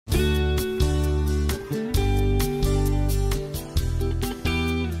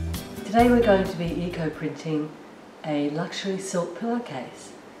Today we're going to be eco-printing a luxury silk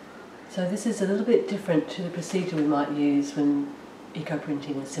pillowcase. So this is a little bit different to the procedure we might use when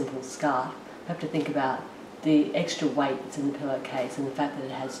eco-printing a simple scarf. We have to think about the extra weight that's in the pillowcase and the fact that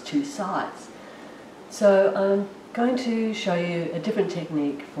it has two sides. So I'm going to show you a different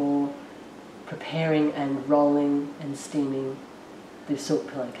technique for preparing and rolling and steaming the silk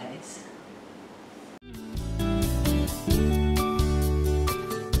pillowcase.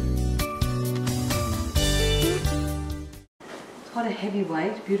 Quite a heavy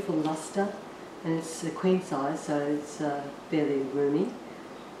weight, beautiful luster, and it's a queen size, so it's fairly roomy.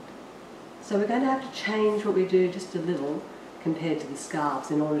 So we're going to have to change what we do just a little compared to the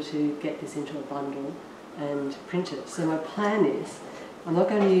scarves in order to get this into a bundle and print it. So my plan is, I'm not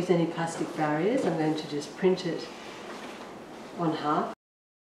going to use any plastic barriers, I'm going to just print it on half,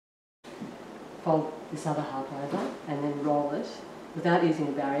 fold this other half over and then roll it without using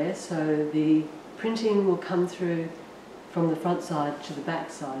a barrier, so the printing will come through from the front side to the back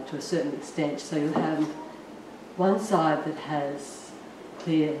side to a certain extent. So you'll have one side that has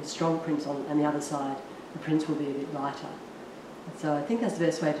clear and strong prints on, and the other side the prints will be a bit lighter. And so I think that's the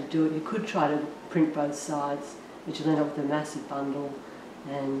best way to do it. You could try to print both sides, which will end up with a massive bundle,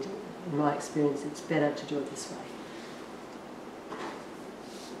 and in my experience it's better to do it this way.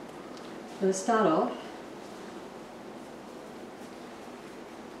 So to start off,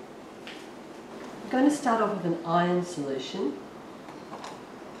 I'm going to start off with an iron solution.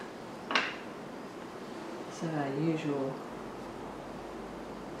 So our usual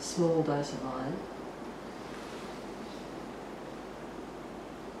small dose of iron.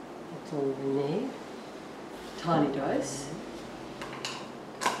 That's all we need. Tiny dose.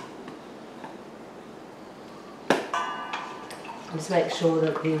 Just make sure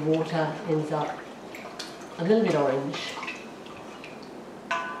that the water ends up a little bit orange.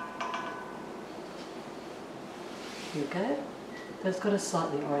 Here we go. So it's got a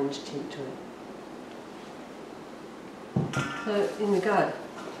slightly orange tint to it. So in we go.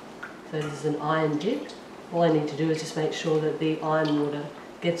 So this is an iron dip. All I need to do is just make sure that the iron water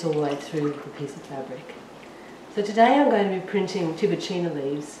gets all the way through the piece of fabric. So today I'm going to be printing Tibouchina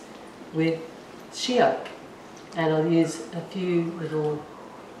leaves with she oak, and I'll use a few little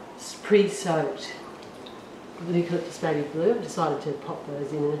pre-soaked eucalyptus baby blue. I've decided to pop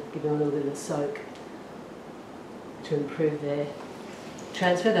those in and give them a little bit of a soak to improve their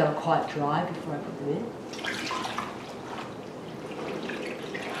transfer. They were quite dry before I put them in.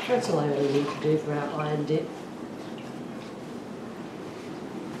 That's all I really need to do for our iron dip.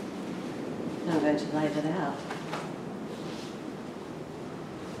 Now I'm going to lay that out.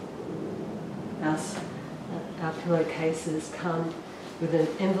 Our pillowcases come with an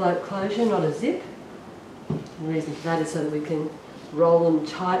envelope closure, not a zip. And the reason for that is so that we can roll them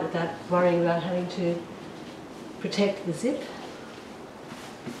tight without worrying about having to protect the zip.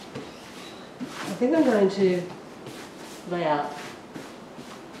 I think I'm going to lay out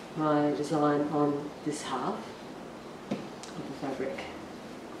my design on this half of the fabric.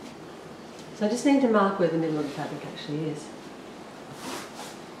 So I just need to mark where the middle of the fabric actually is.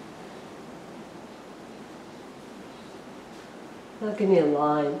 That'll give me a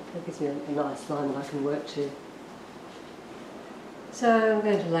line, that gives me a nice line that I can work to. So I'm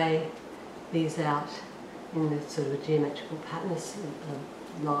going to lay these out in the sort of a geometrical pattern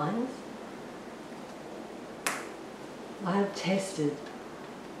of lines. I have tested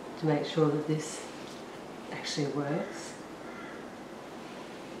to make sure that this actually works.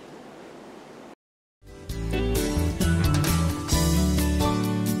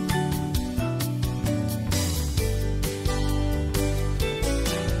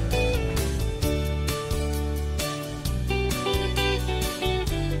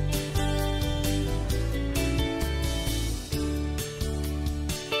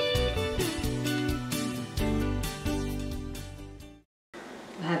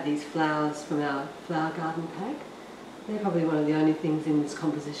 These flowers from our flower garden pack. They're probably one of the only things in this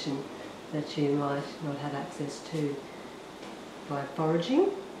composition that you might not have access to by foraging.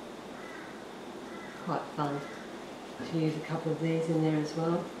 Quite fun to use a couple of these in there as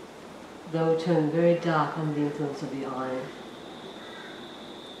well. They will turn very dark under the influence of the iron.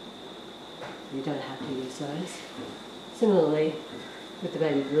 You don't have to use those. Similarly with the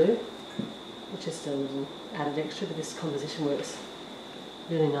baby blue, it's just a little added extra, but this composition works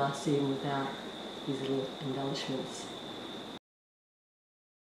really nice even without these little embellishments.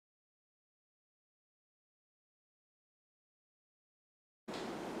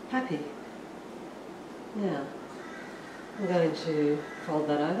 Happy. Now, I'm going to fold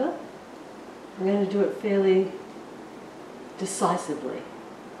that over. I'm going to do it fairly decisively.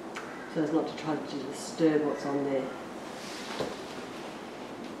 so as not to try to disturb what's on there.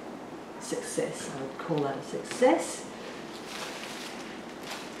 Success, I would call that a success.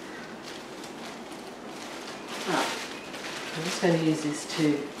 I'm just going to use this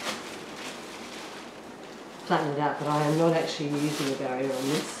to flatten it out, but I am not actually using a barrier on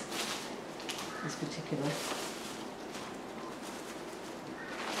this particular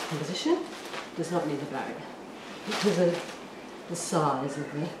composition. Does not need a barrier because of the size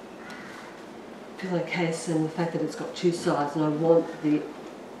of the pillowcase and the fact that it's got two sides, and I want the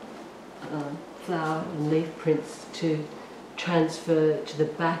flower and leaf prints to transfer to the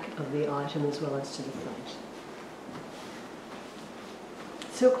back of the item as well as to the front.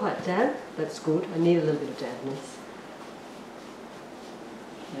 Still quite damp, that's good. I need a little bit of dampness.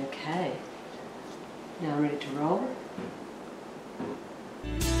 Okay, now I'm ready to roll.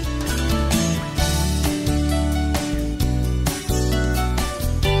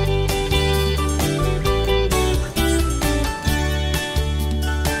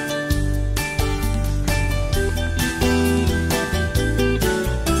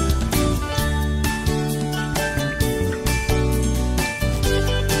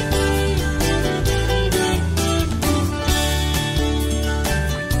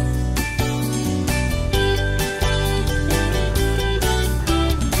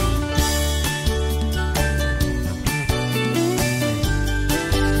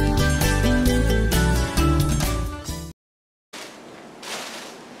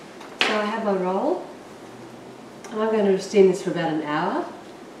 My roll, and I'm going to steam this for about an hour.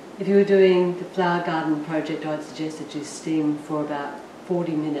 If you were doing the flower garden project, I'd suggest that you steam for about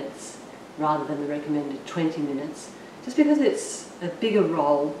 40 minutes rather than the recommended 20 minutes, just because it's a bigger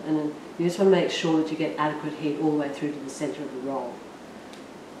roll and you just want to make sure that you get adequate heat all the way through to the centre of the roll.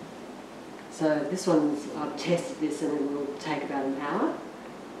 So this one's, I've tested this and it will take about an hour.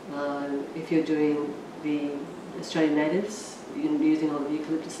 If you're doing the Australian natives, you're using on the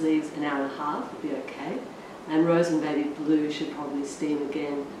eucalyptus leaves, an hour and a half would be okay. And rose and baby blue should probably steam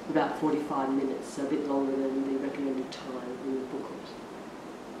again for about 45 minutes, so a bit longer than the recommended time in the booklet.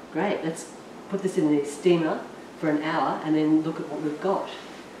 Great, let's put this in the steamer for an hour and then look at what we've got.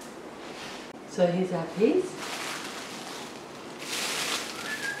 So here's our piece.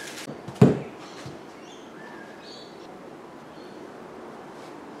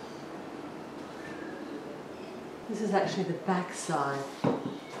 This is actually the back side.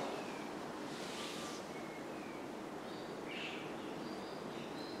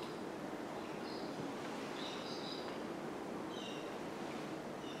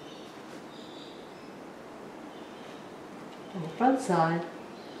 And the front side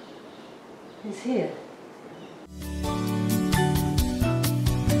is here.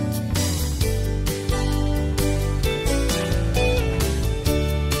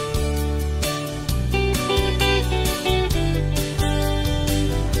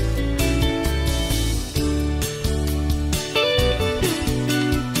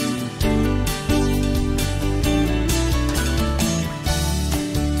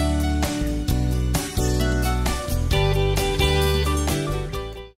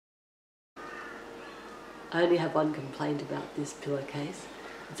 I only have one complaint about this pillowcase.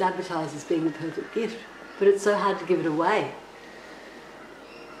 It's advertised as being the perfect gift, but it's so hard to give it away.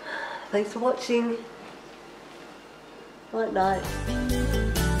 Thanks for watching. Night night.